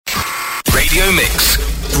radio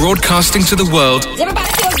mix, broadcasting to the world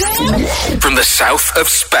from the south of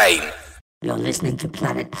Spain. You're listening to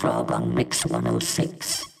Planet Prog on Mix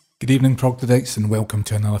 106. Good evening, Progdites, and welcome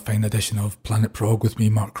to another fine edition of Planet Prog with me,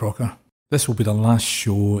 Mark Crocker. This will be the last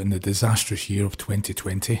show in the disastrous year of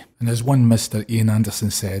 2020, and as one Mr. Ian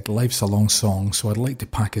Anderson said, life's a long song, so I'd like to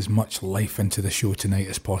pack as much life into the show tonight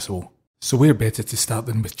as possible. So where better to start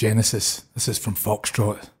than with Genesis? This is from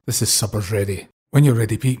Foxtrot. This is Supper's Ready. When you're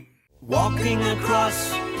ready, Pete. Walking across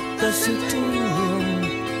the sitting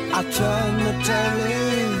room, I turn the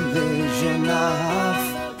television off.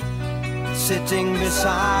 Sitting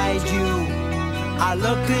beside you, I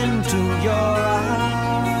look into your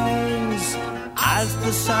eyes as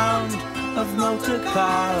the sound of motor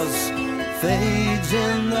cars fades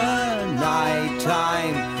in the night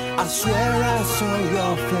time. I swear I saw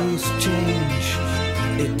your face change.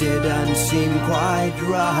 It didn't seem quite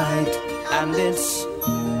right. And it's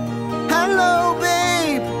hello,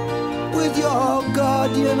 babe, with your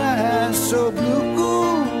guardian eyes so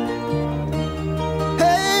blue.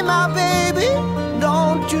 Hey, my baby,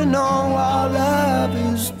 don't you know our love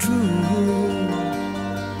is true?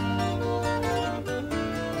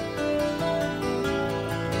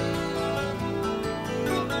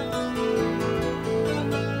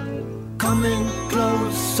 Coming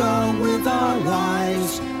closer with our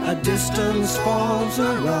eyes, a distance falls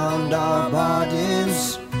around our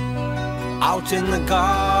bodies. Out in the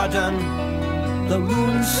garden, the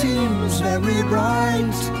moon seems very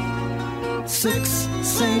bright. 6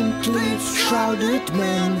 saintly shrouded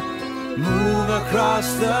men move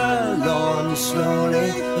across the lawn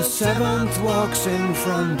slowly. The 7th walks in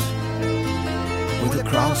front with a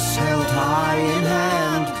cross held high in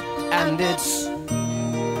hand. And it's,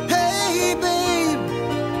 hey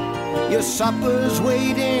babe, your supper's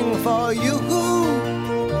waiting for you.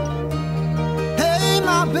 Hey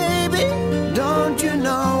my baby, don't you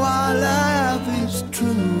know our love is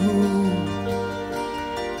true?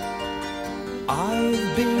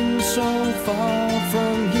 I've been so far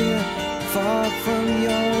from here, far from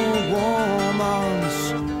your warm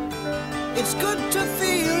arms. It's good to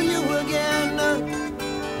feel you again.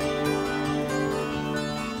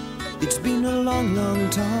 It's been a long, long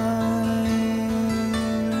time.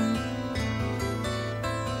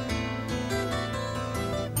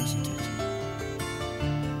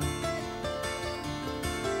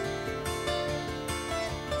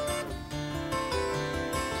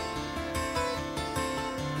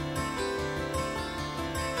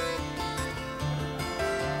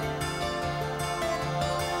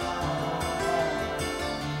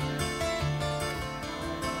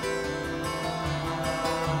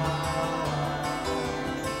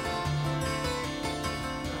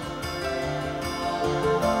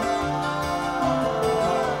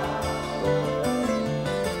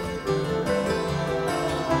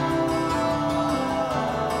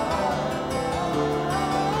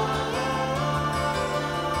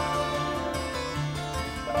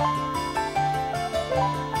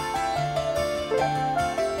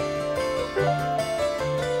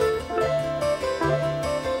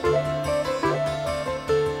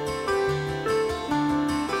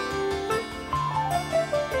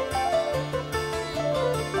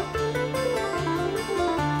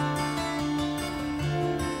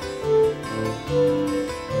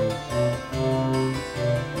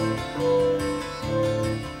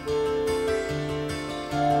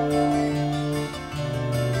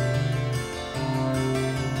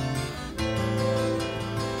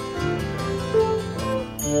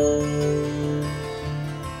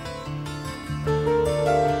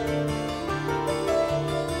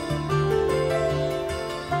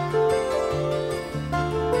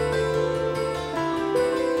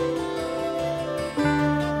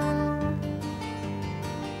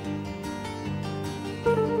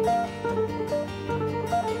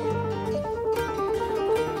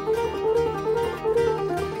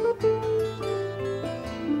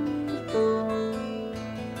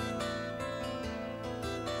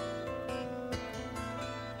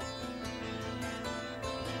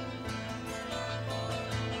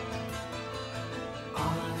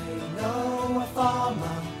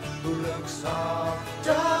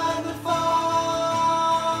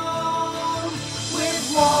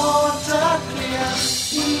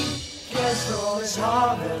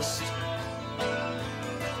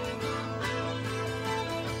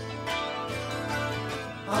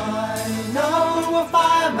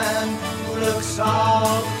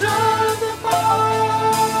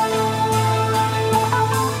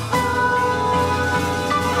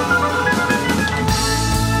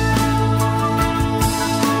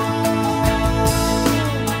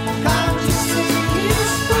 Can't you see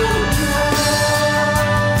his food?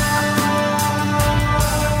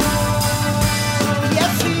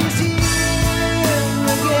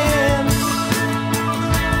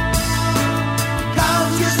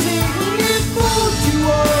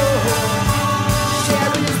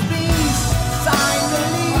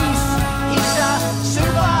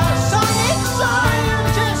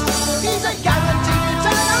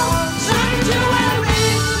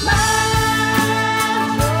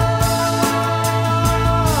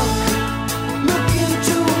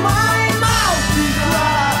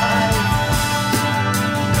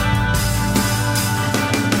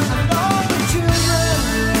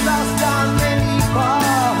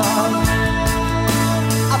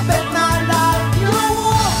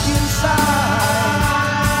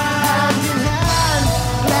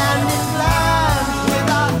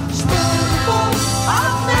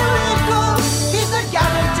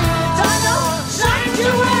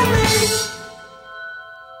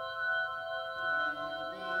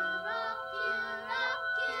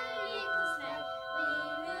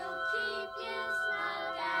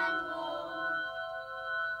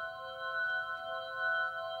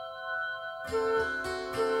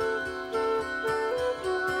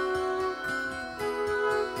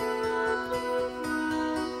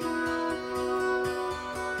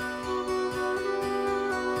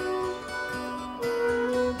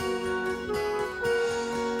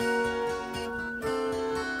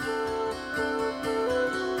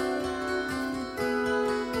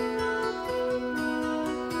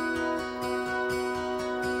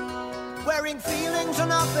 wearing feelings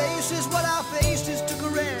on our faces while our faces took a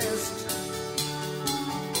rest.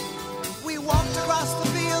 We walked across the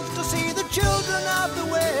fields to see the children of the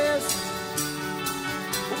West.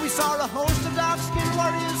 We saw a host of dark-skinned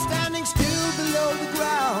warriors standing still below the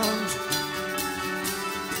ground.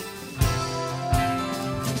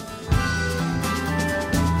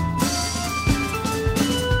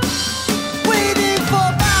 Waiting for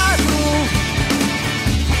battle.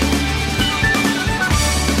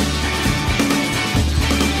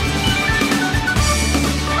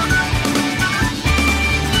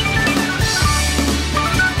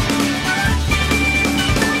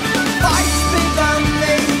 Fights begun,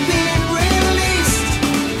 they've been released,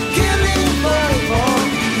 killing for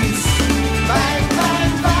peace. Bang,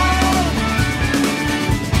 bang, bang.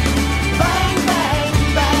 Bang, bang,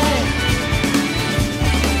 bang.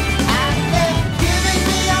 And they're giving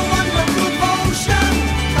me a wonderful potion,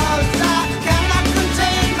 'cause I cannot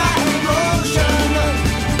contain my emotion.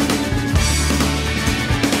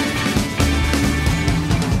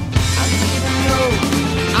 I'm feeling low,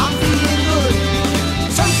 I'm feeling good.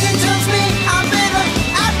 Something tells me I better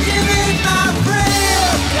activate my prayer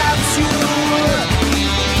capsule.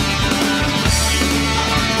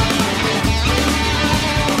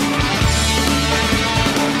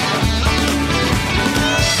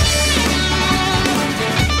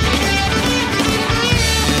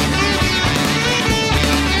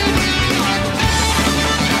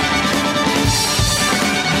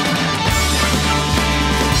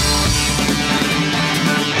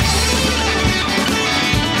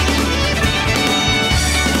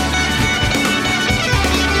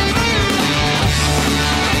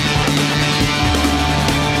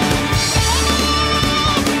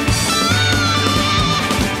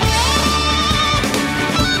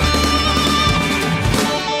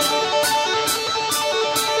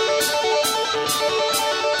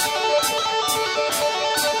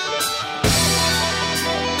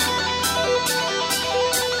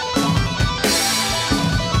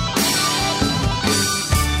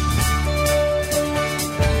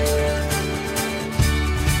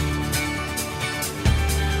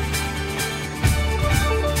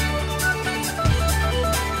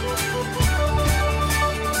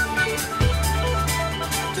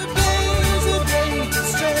 Today's a day to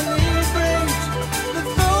celebrate the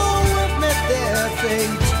foe have met their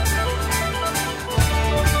fate.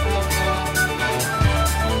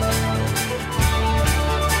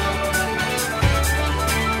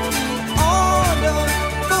 Order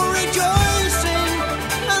for rejoicing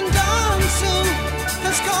and dancing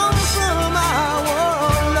has come from our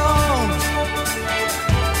warlord.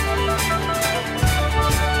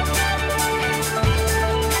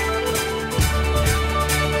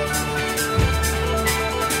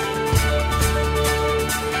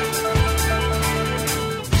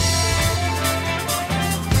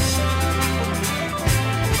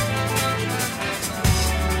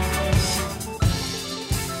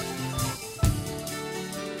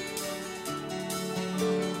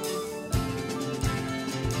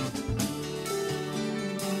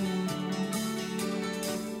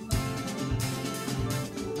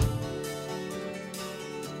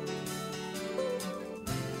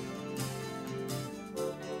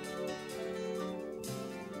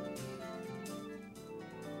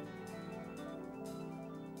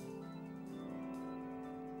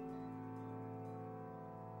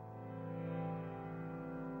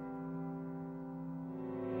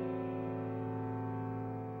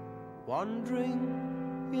 Wandering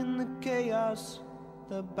in the chaos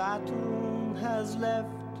the battle has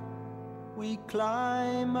left, we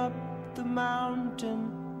climb up the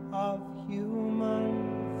mountain of human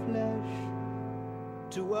flesh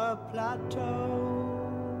to a plateau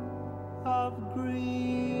of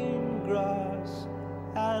green grass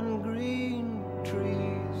and green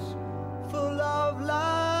trees full of life.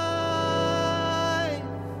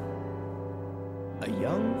 A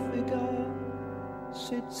young figure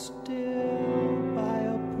sits still by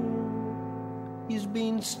a pool. He's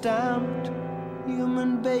been stamped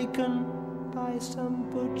human bacon by some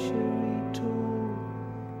butchery tool.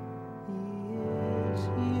 He is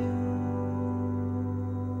you.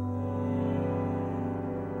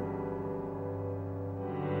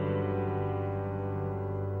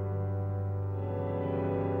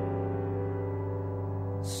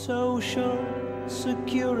 Social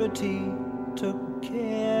security took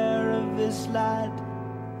care of this lad.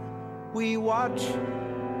 We watch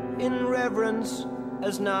in reverence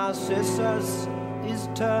as Narcissus is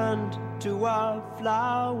turned to a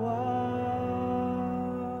flower.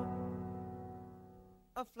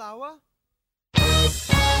 A flower?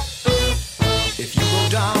 If you go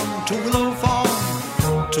down to Willow Farm,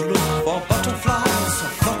 to look for butterflies,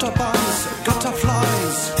 flutterbys,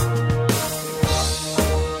 gutterflies.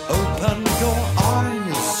 Open your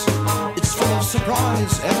eyes, it's full of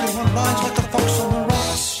surprise. Everyone lies like a fox on the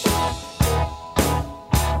rocks.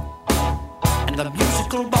 And the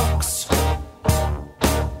musical box.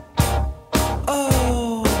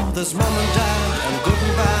 Oh, there's mum and dad and good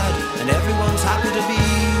and bad, and everyone's happy to be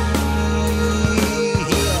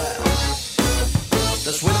here.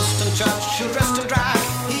 There's Winston Churchill dressed in drag.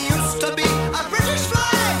 He used to be a British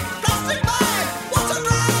flag. Plastic bag, what a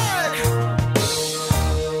drag.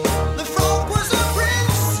 The frog was a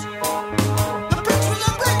prince. The prince was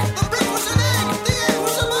a brick. The brick was an egg. The egg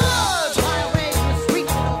was a bird. Fly away, you sweet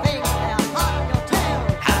little thing, they're part of your tail.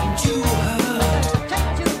 Haven't you heard?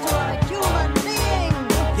 Protect you to a human being.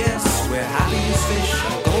 Yes, we're happy as fish,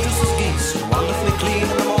 gorgeous as geese, wonderfully clean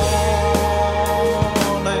in the morning.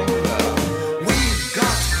 We've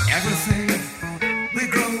got everything,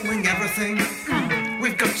 we're growing everything.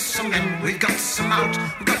 We've got some in, we've got some out,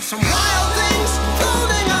 we've got some wild things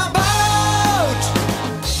floating about.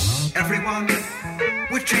 Everyone,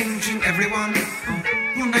 we're changing everyone.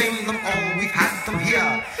 You name them all, we've had them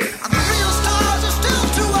here. And the real stars are still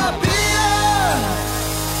to appear.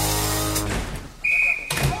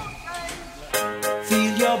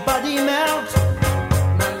 Feel your body melt.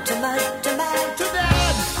 Mud to mud to mud. To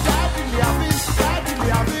dad, dad to the office, dad to the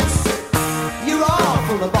office. You're all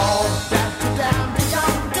full of ball. Dad to dad,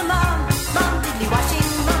 Dum to mum. Mum diddly washing,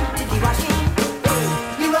 mum diddly washing.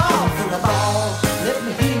 you're all full of ball. Let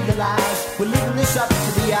me hear your lies. We're living this up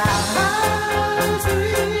to the eyes.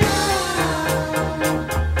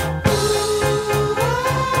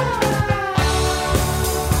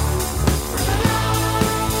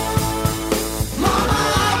 Mama,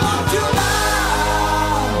 I want you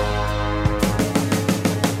now.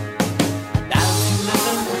 As you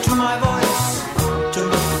listen to my voice, to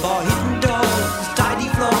look for hidden doors, tidy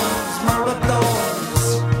floors, marble floors.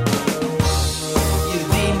 You've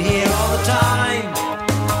been here all the time.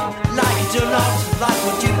 Like it or not, like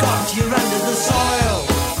what you got, you're under the soil.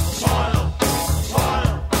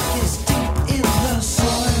 Yes, deep in the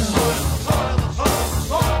soil.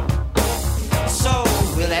 So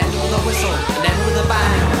we'll end with a whistle and end with a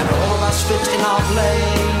bang, and all of us fit in our places.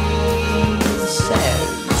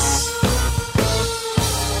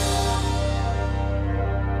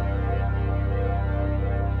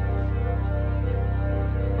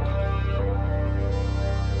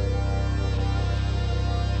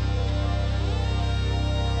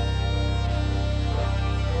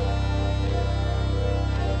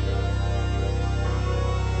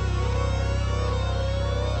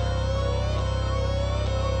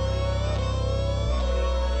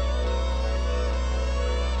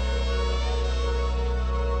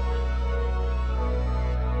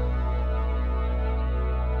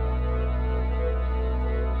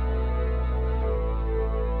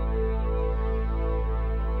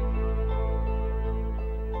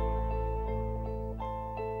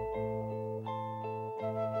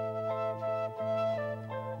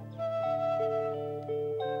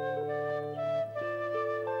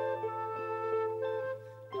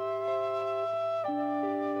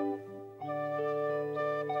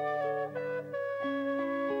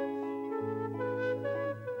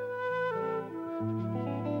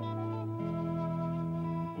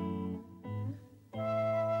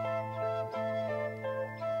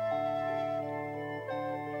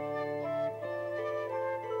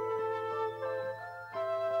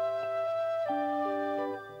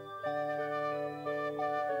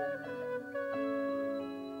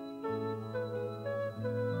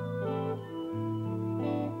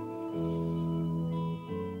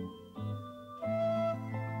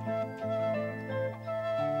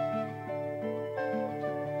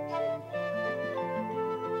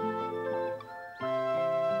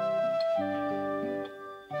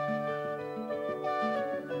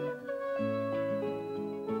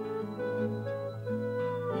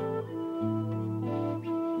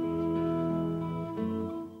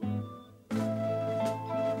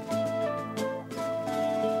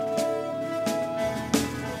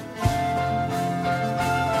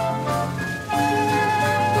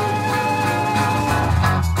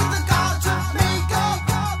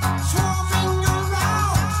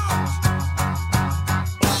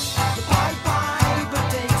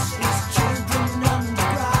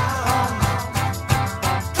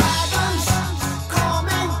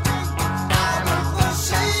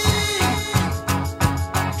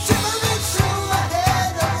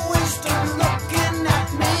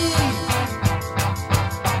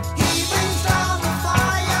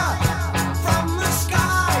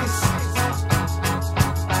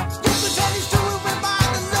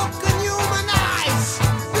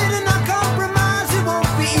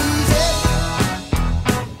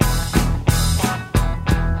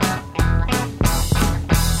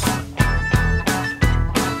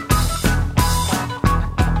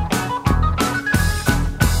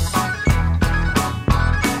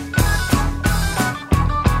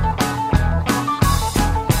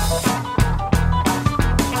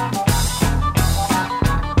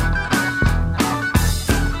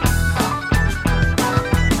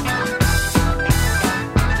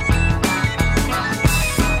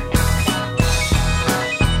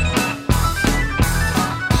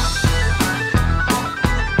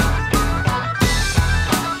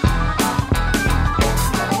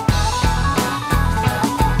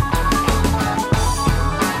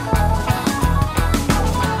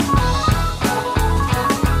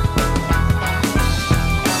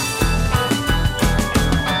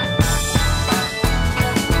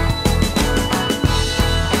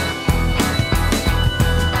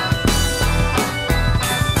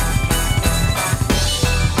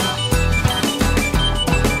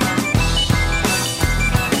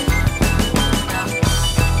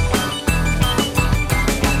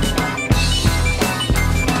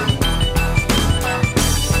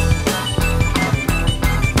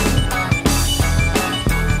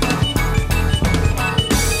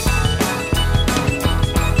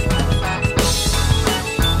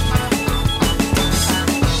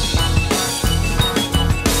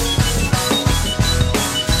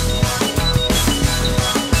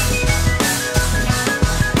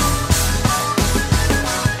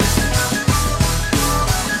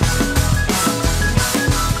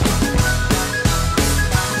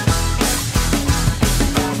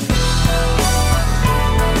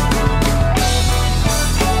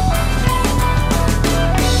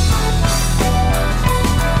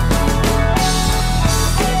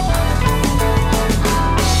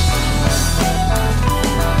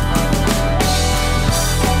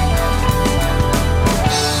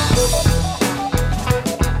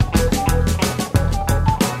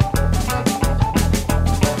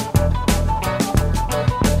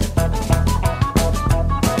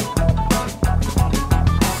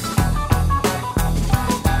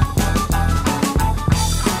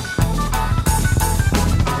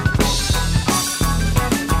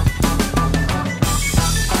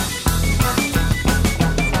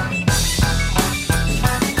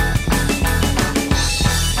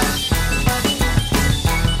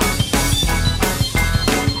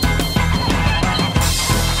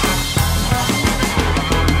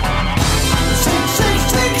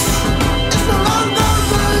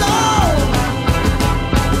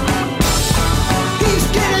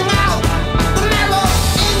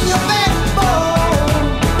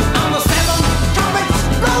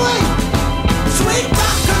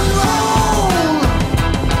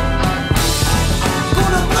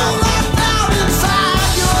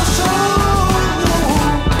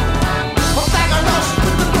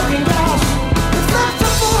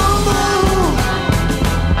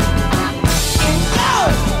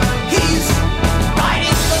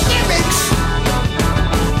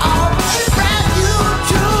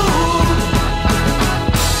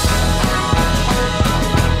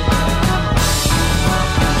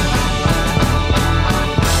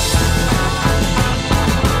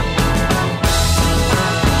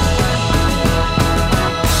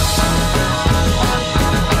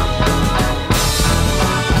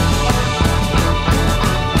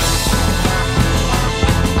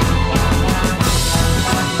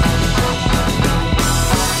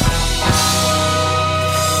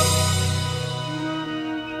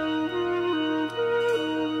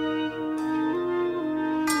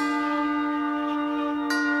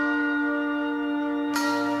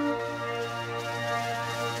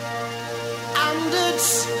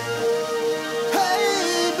 kiss.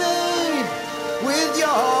 Hey, babe, with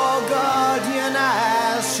your guardian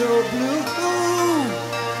eyes so blue.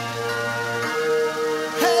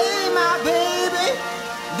 Hey, my baby,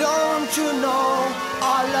 don't you know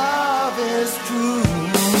our love is true?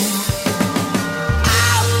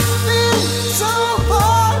 I've been so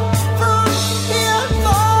far from here,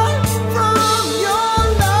 far from your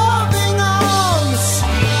loving arms.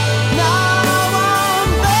 Now I'm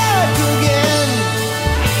back again.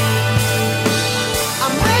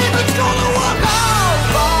 I'm maybe it's gonna work out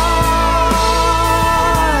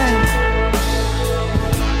fine.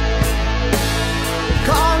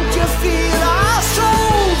 Can't you feel our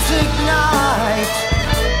souls ignite?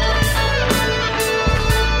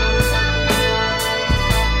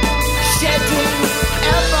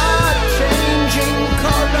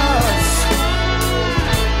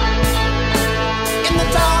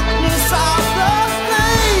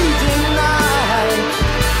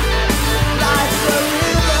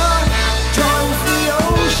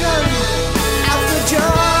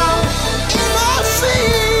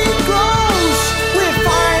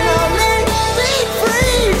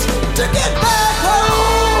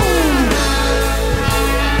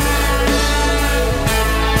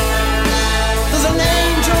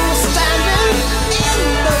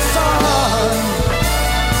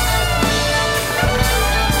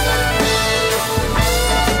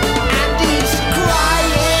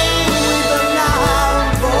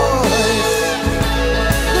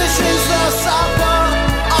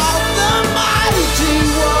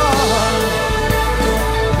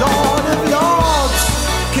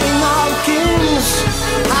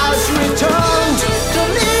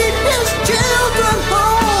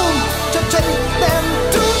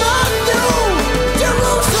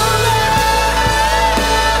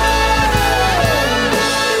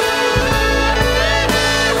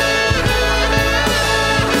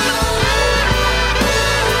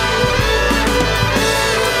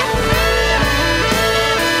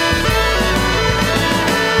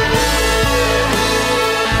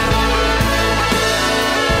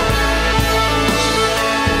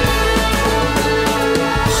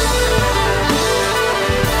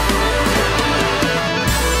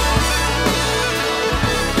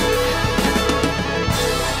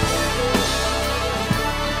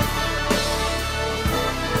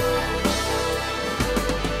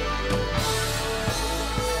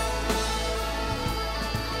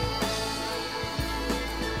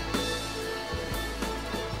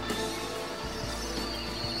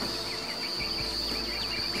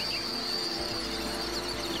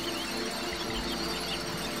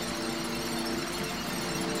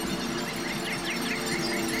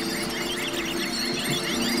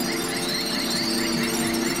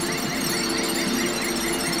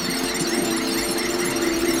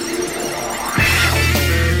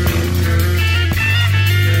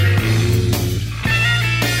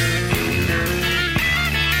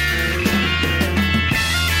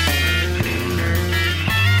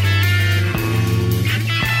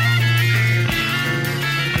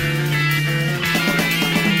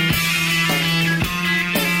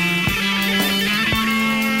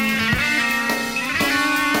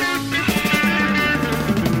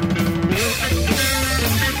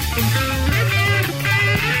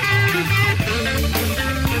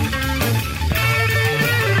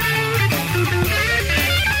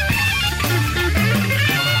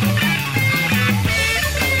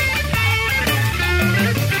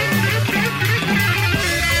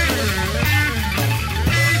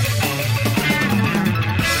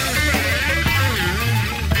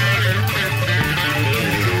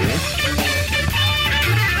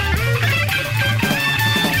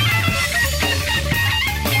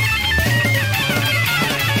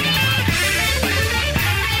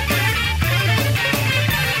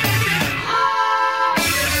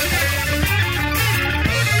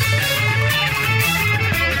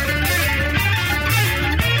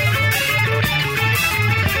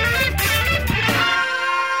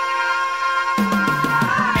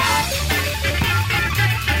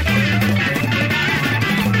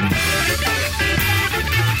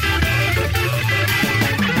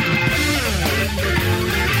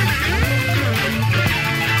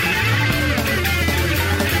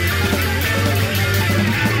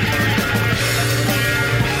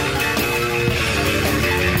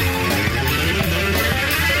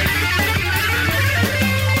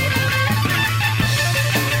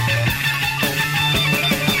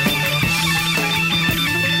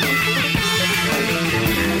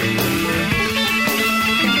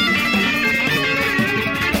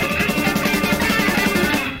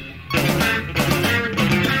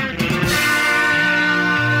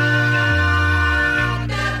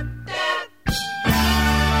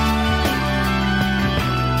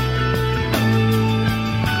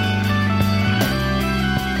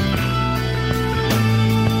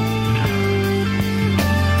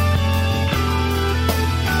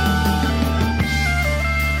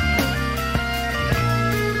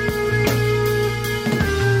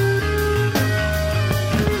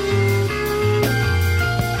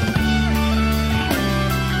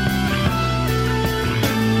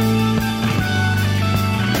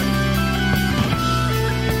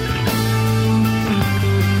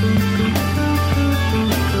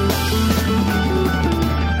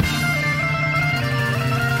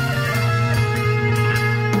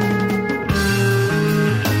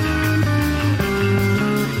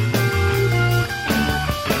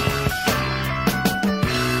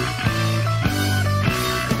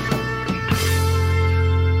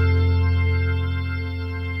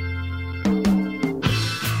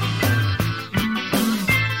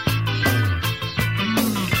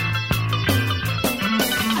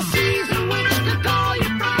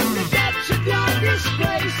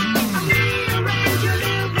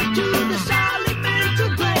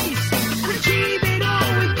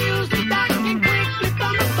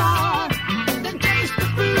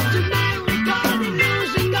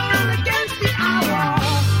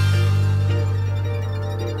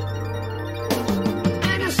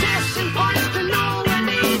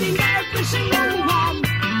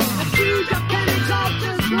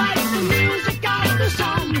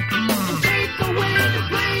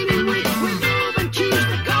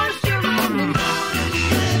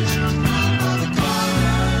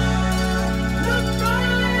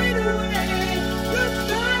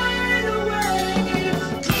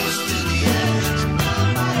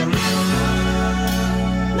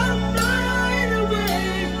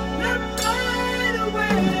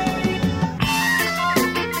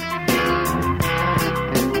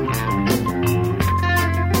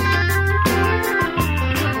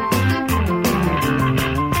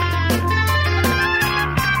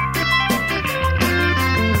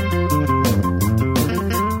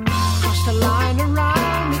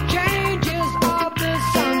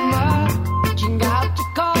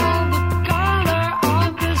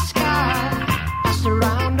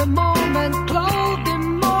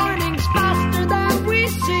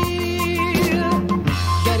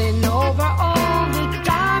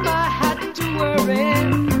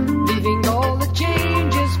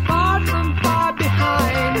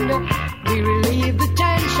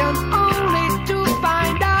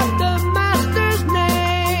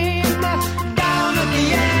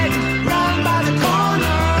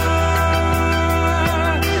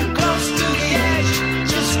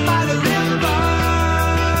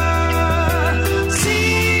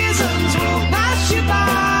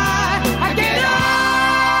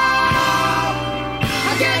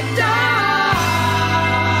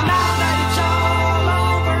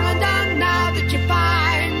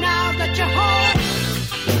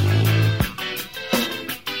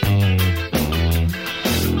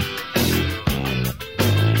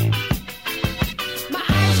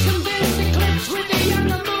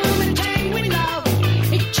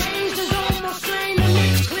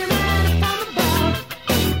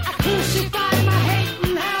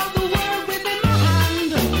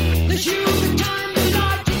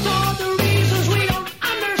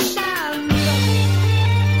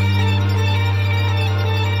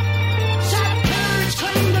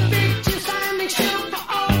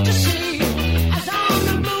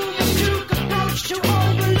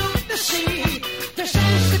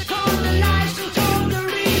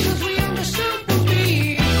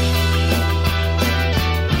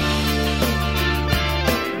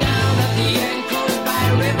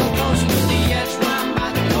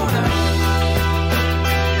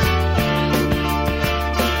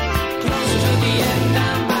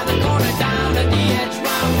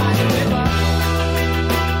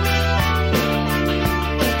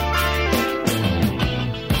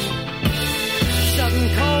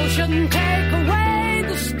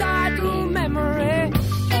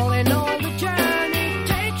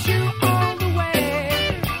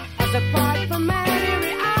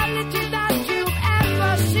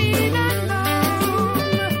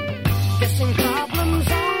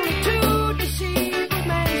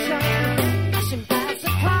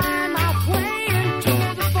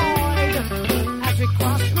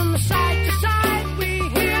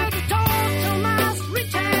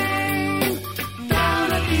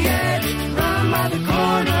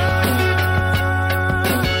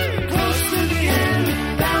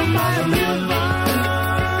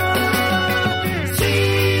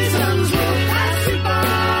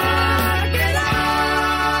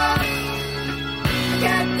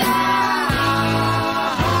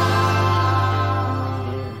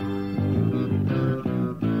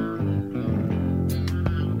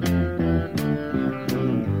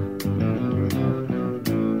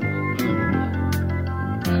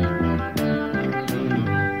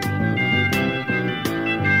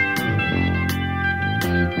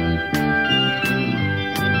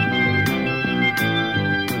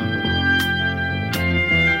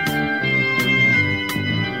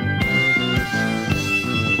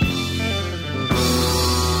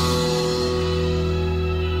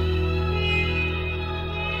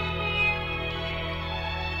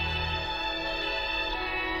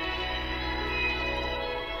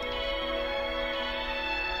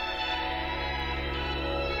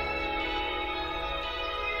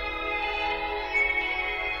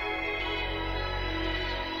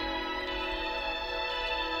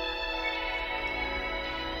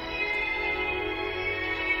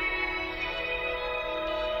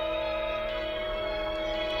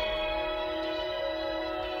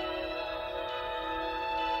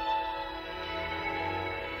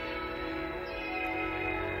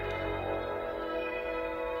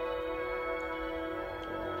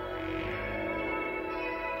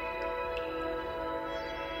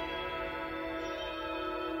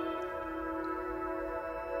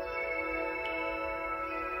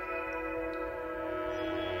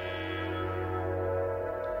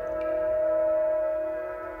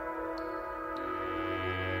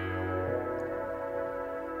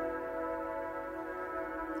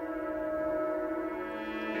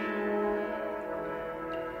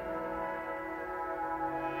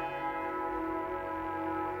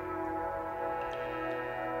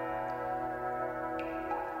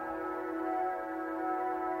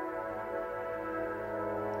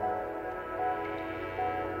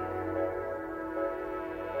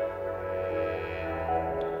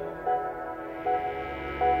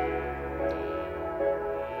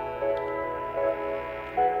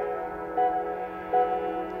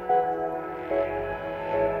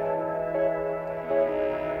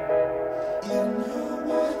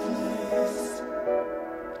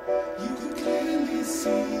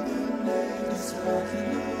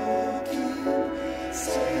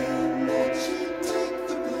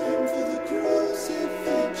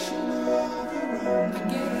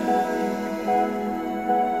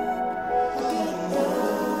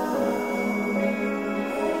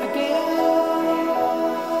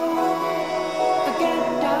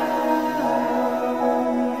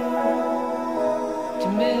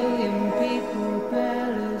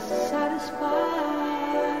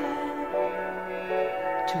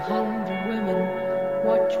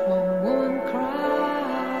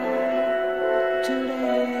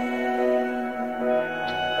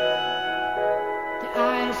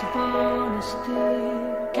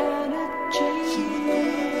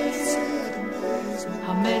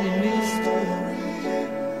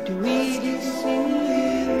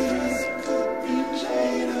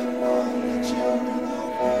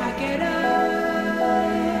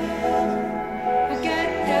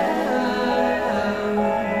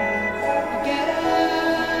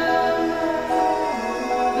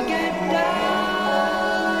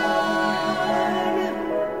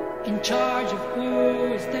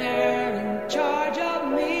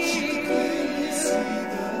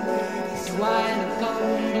 While I've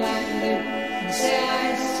gone blinded and say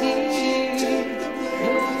I see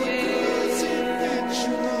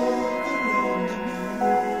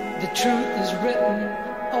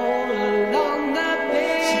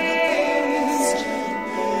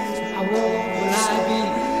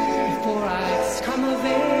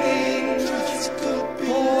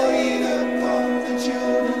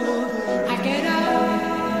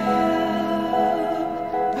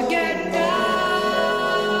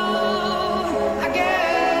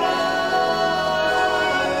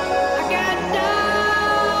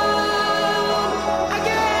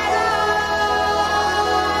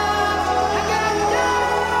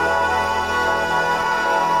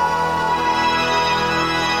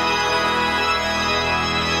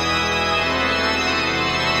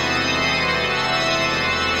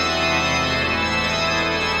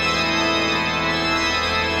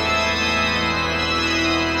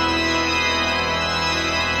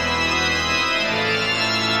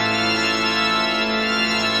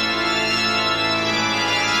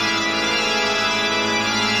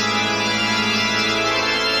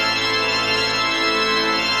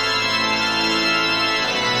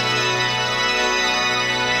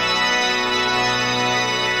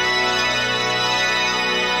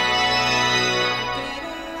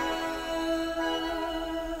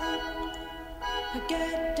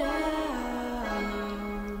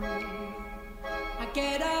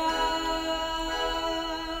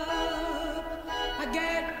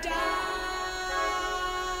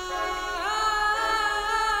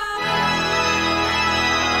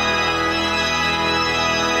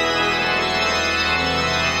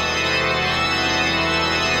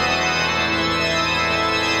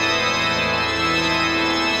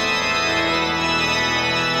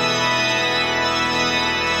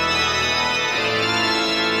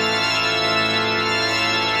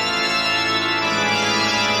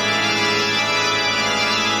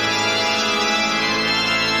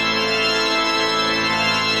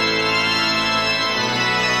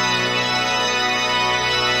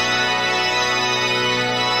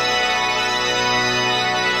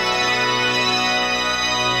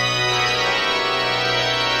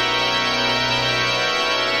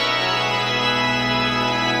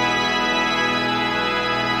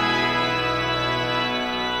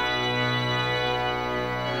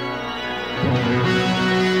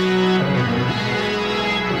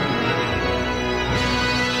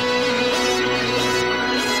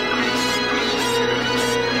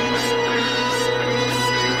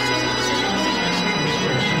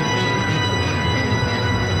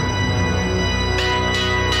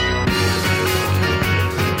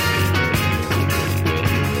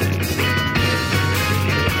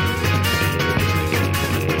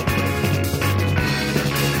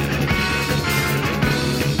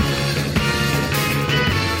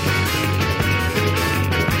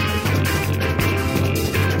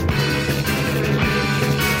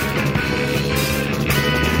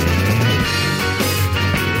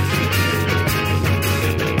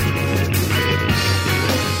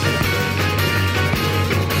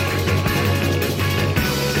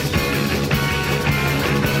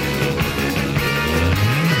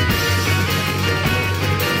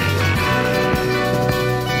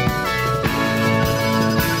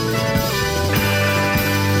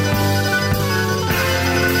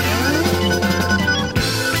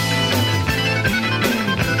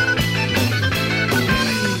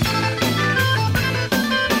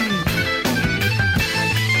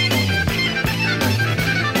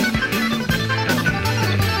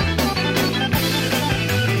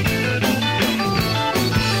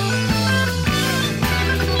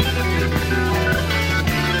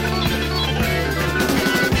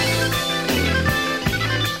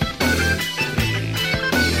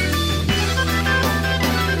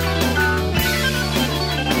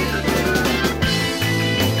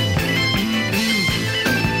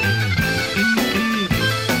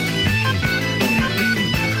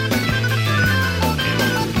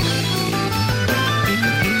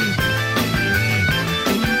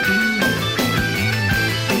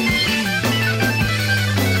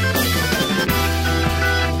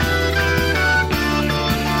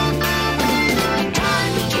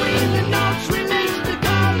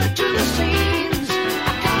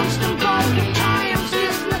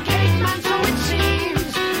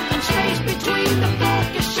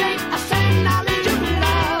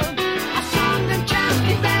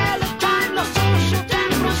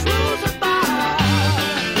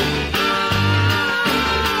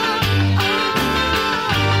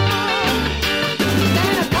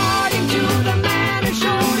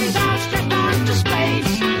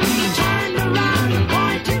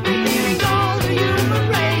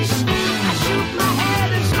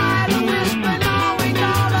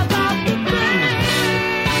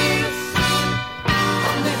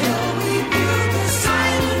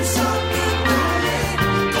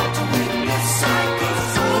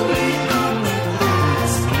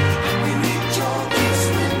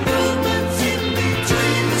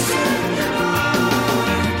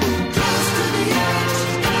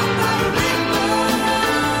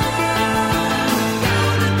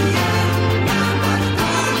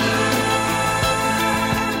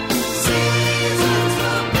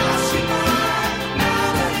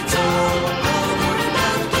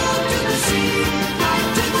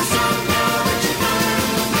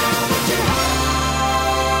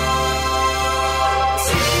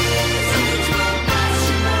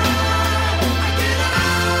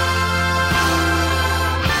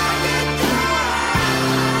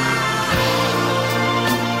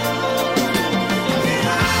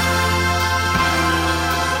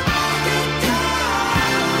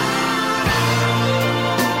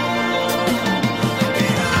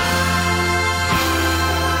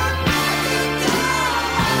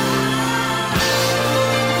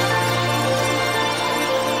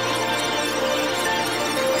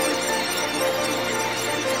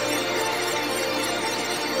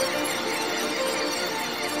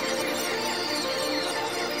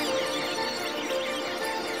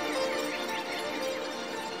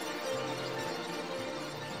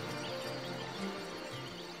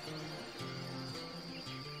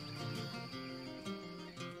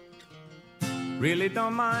Really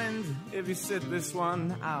don't mind if you sit this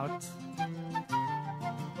one out.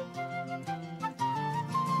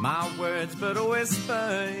 My words but a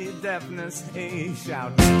whisper, your deafness a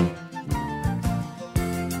shout.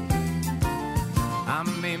 I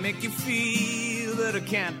may make you feel, but I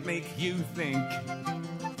can't make you think.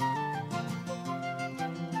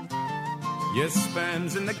 Your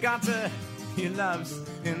sperm's in the gutter, your love's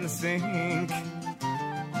in the sink.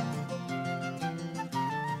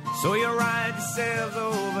 So you ride yourself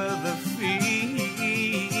over the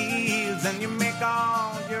fields, and you make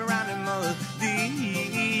all your animal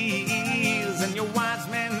deals, and your wise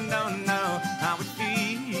men don't know how it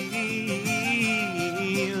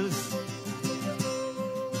feels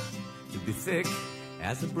to be thick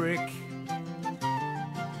as a brick.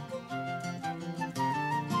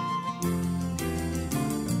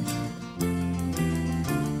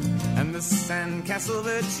 And the sandcastle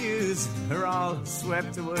virtues are all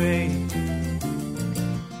swept away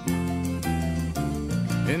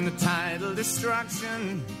in the tidal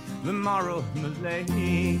destruction, the moral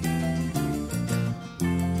malaise.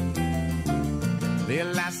 The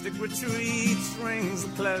elastic retreat rings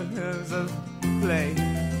the close of play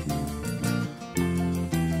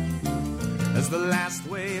as the last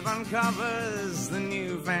wave uncovers the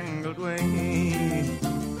newfangled way.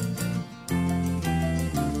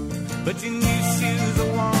 But your new shoes are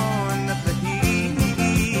worn at the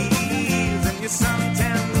heels, and your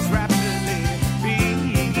suntans rapidly peel,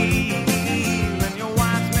 and your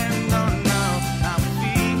wise men don't know how it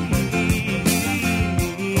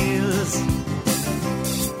feels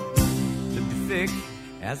to be thick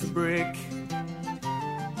as a brick.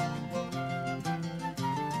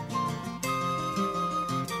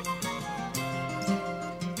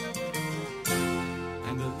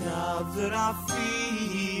 And the love that I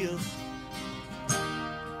feel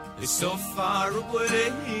is so far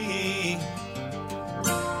away.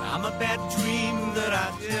 I'm a bad dream that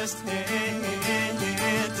I just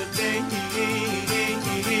had today.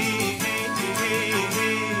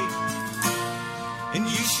 And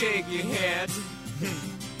you shake your head,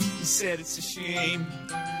 you said it's a shame.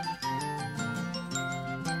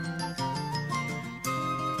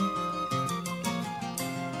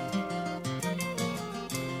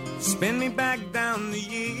 Spin me back down the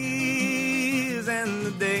years and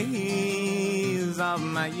the days of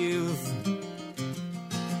my youth.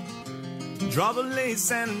 Draw the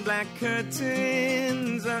lace and black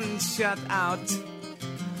curtains and shut out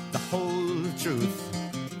the whole truth.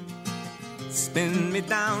 Spin me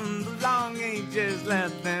down the long ages,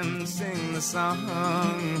 let them sing the song.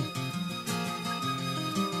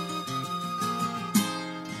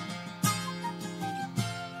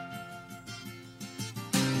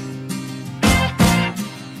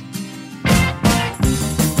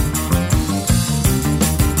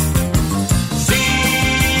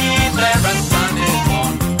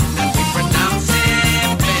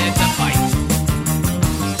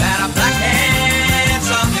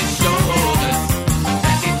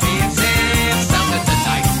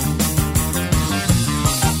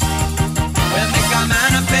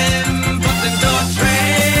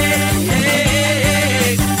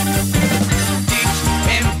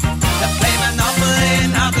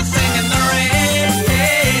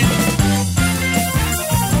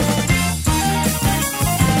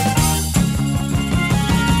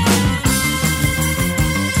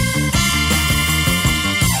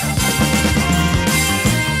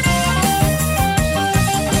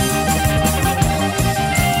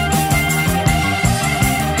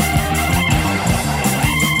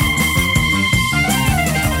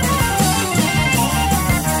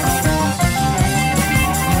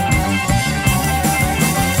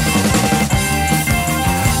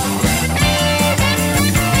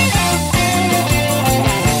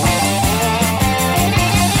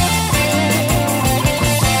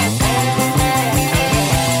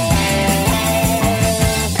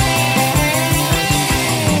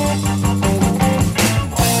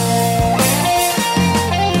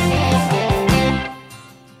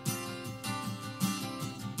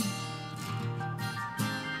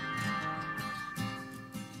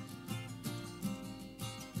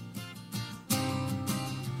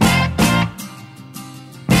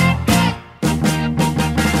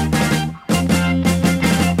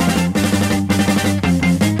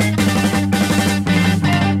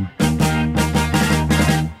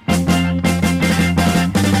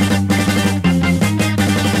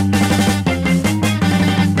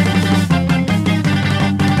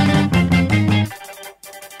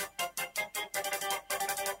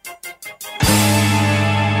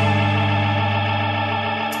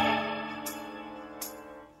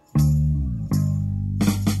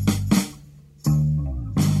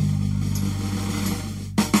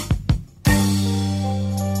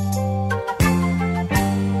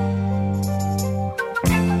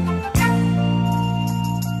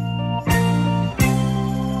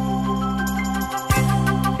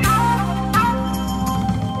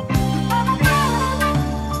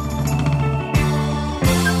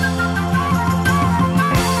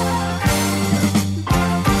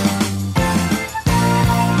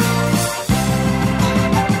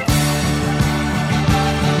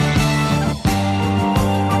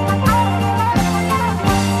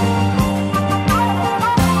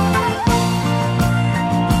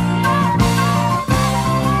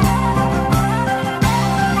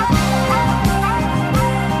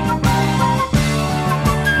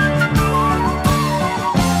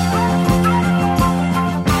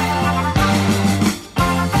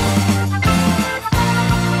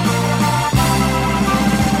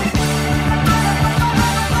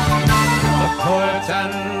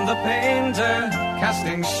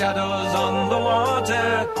 shadows on the water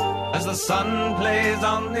as the sun plays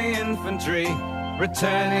on the infantry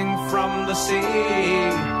returning from the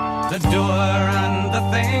sea. The doer and the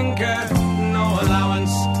thinker, no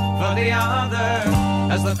allowance for the other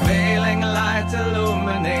as the failing light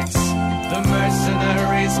illuminates the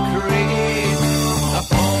mercenaries' creed. The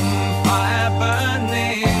home fire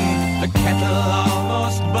burning, the kettle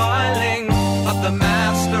almost boiling, but the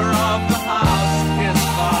master of the house is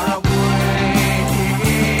far away.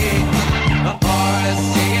 The horse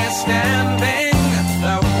is stamping,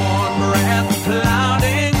 their warm breath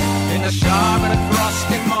clouding in the sharp and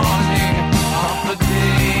frosty morning of the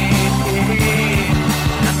day.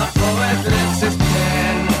 And the poet lifts his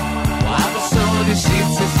pen while the soldier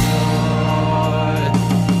sheathes his sword.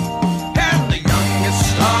 And the youngest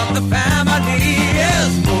of the family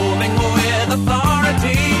is moving with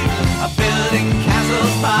authority, building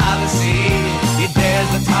castles by the sea. He dares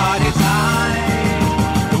the tardy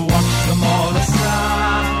tide to watch them all aside.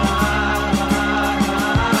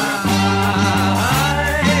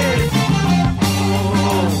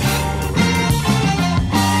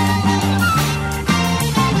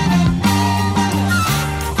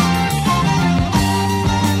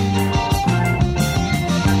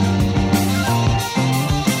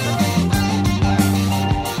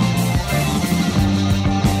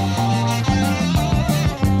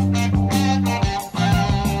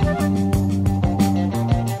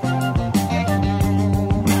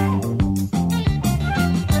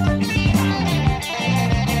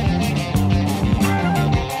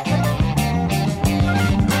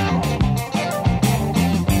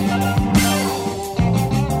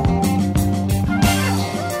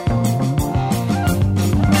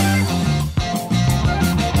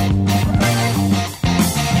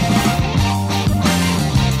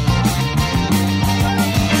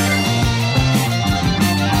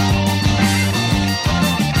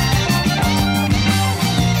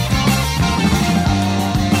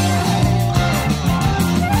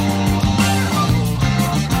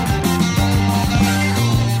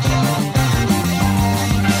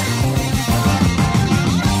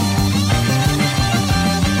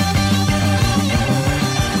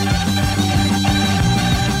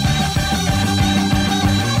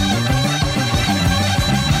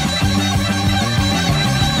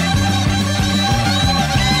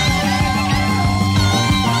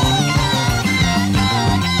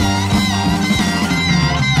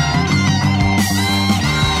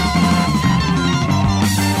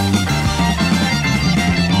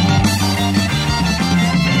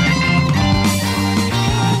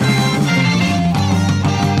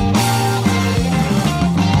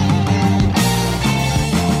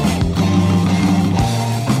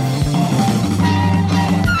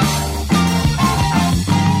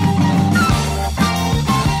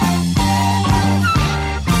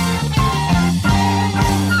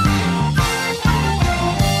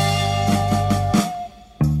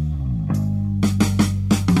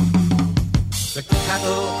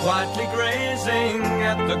 quietly grazing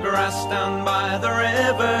at the grass down by the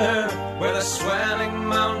river, where the swelling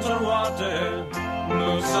mountain water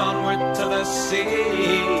moves onward to the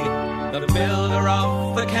sea. The builder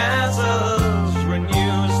of the castles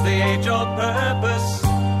renews the age-old purpose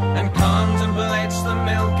and contemplates the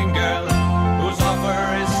milking girl whose offer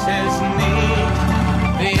is his need.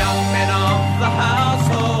 The young men of the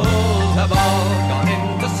household have all gone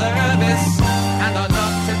into service and are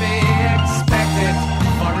not to be expected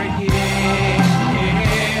for a year.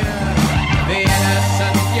 The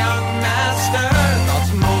innocent young master, not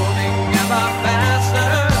moving ever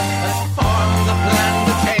faster, has formed the plan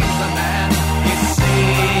to change the man he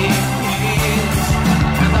sees.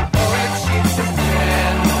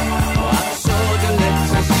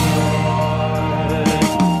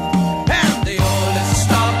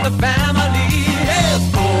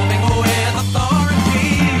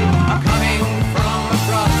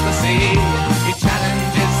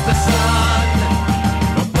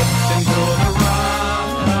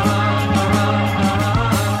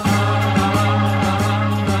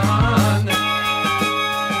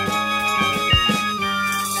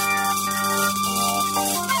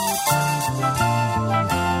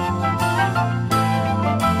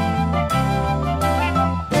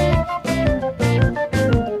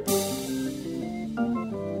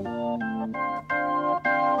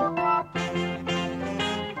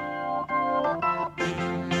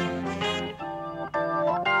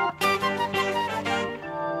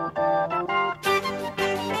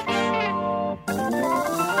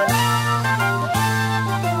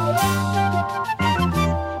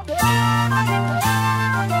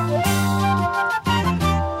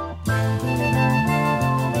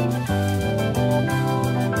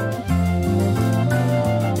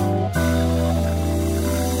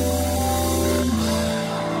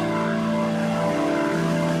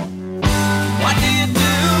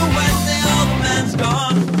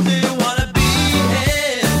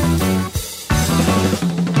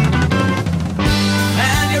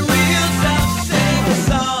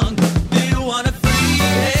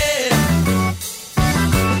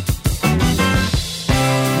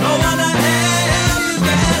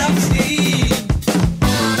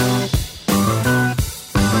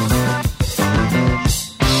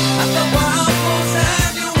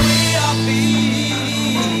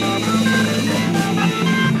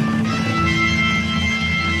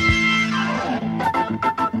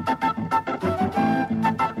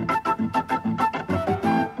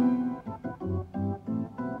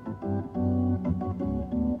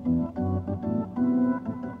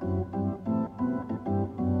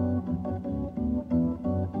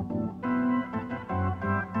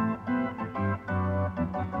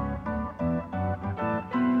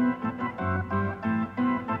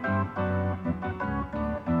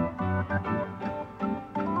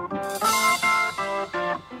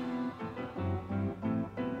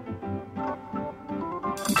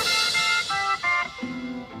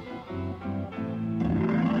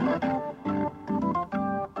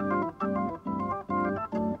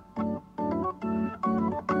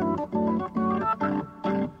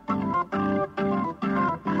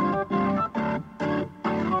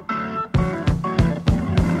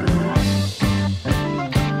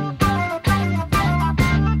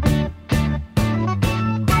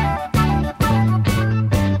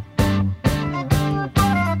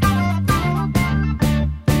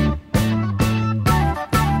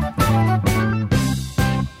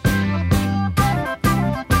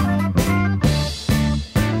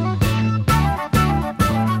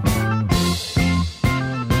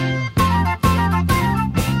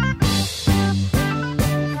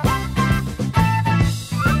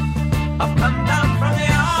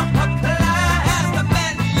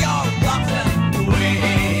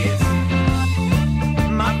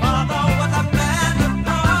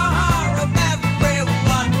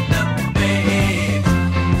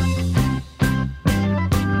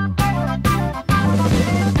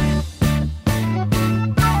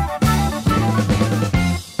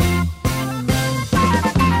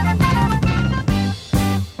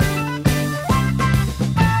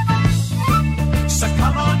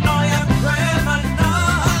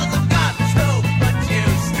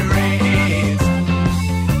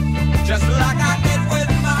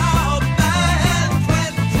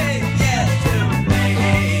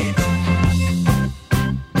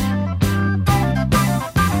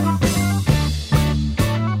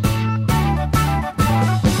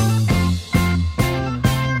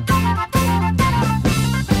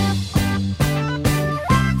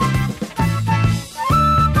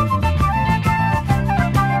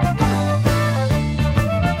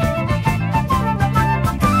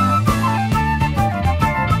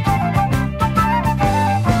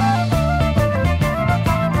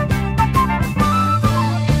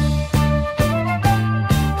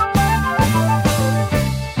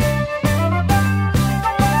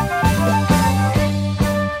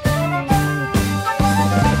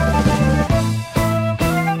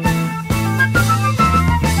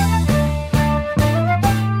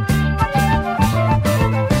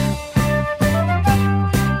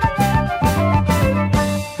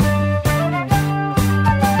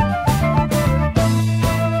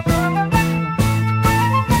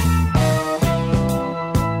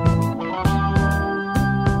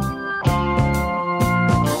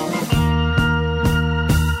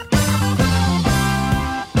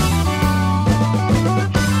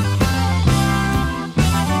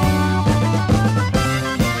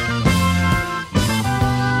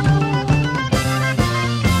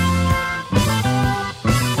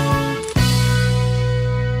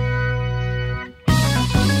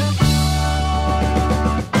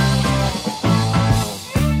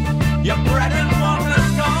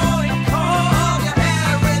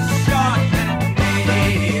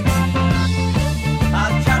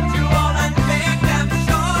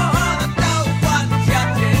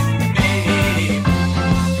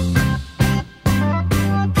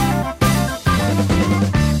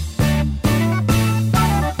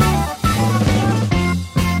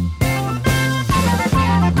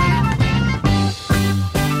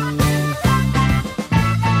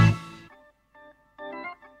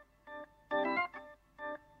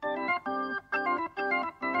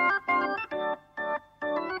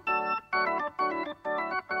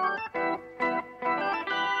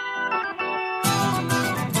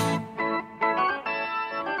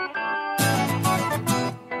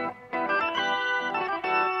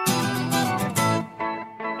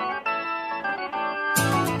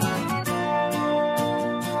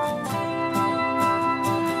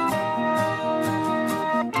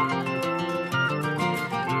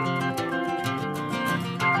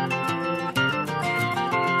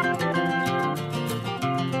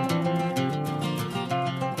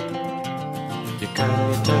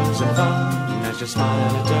 loads of fun as you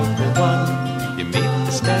smile at everyone. You meet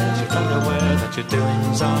the stares, you're unaware that your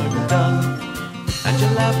doings aren't done. And you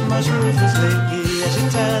laugh most ruthlessly as you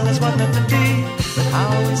tell us what not to be. But how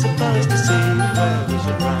are we supposed to see where we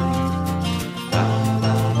should run?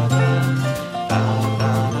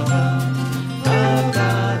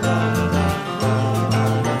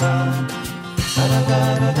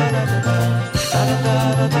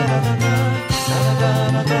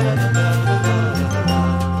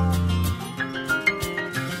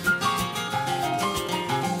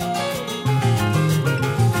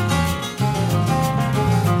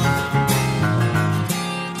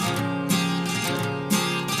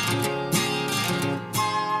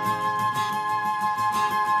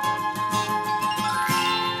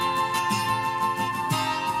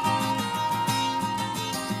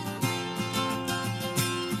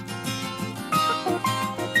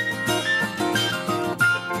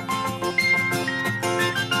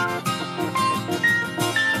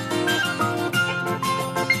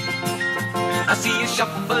 I see you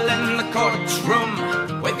shuffle in the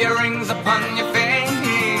courtroom with your rings upon your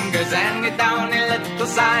fingers and your downy little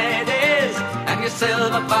sideys and your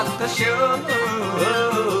silver buckle shoes.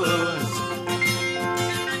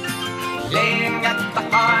 Laying at the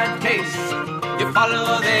hard case, you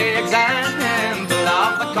follow the example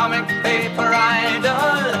of the comic paper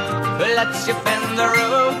idol who lets you bend the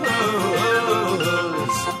rules.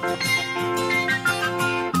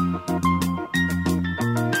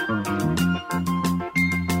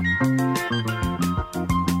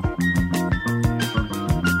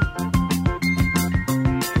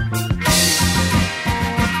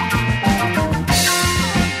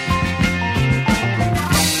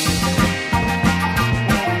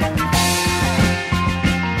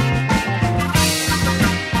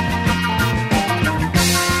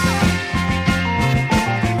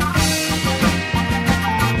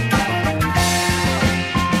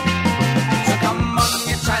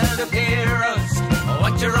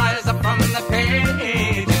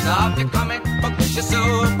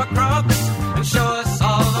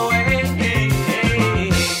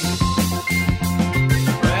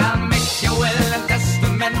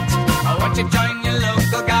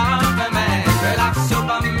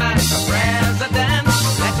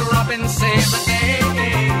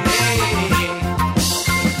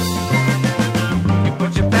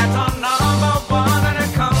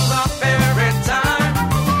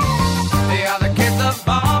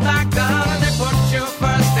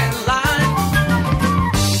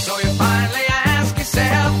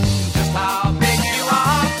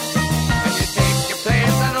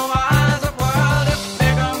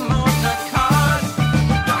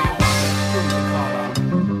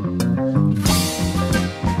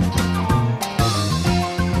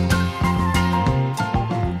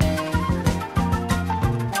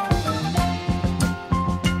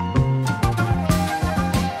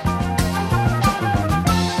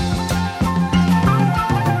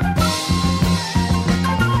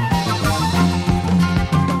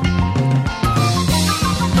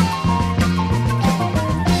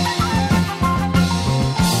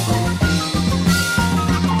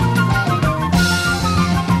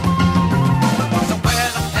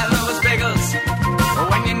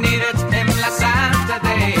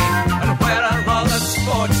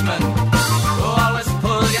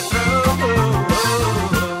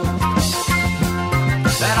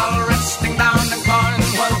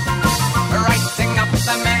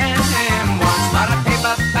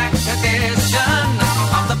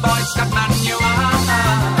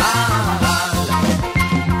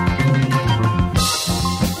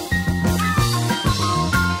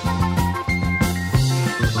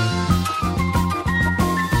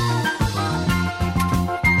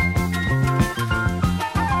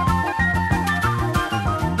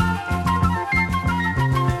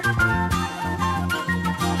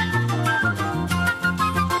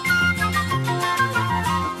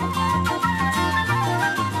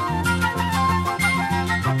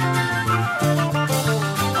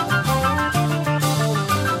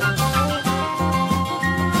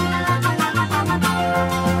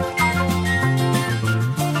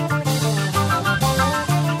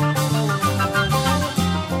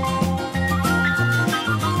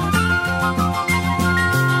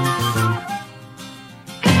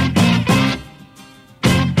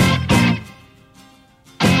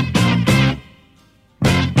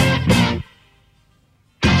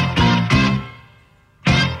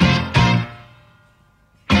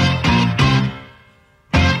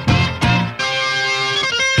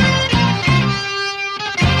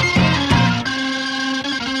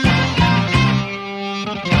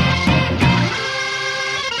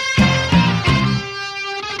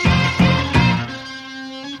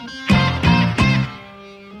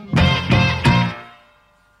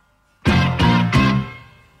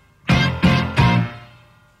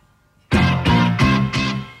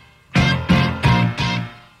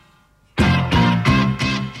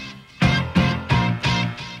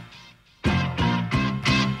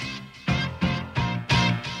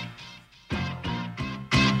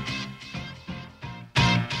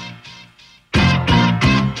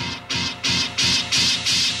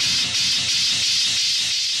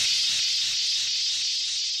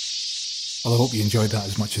 hope you enjoyed that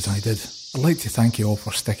as much as I did. I'd like to thank you all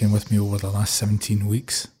for sticking with me over the last 17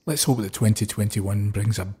 weeks. Let's hope that 2021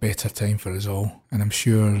 brings a better time for us all, and I'm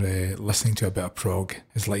sure listening to a bit of prog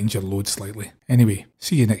has lightened your load slightly. Anyway,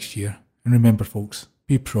 see you next year, and remember folks,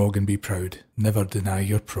 be prog and be proud. Never deny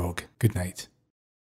your prog. Good night.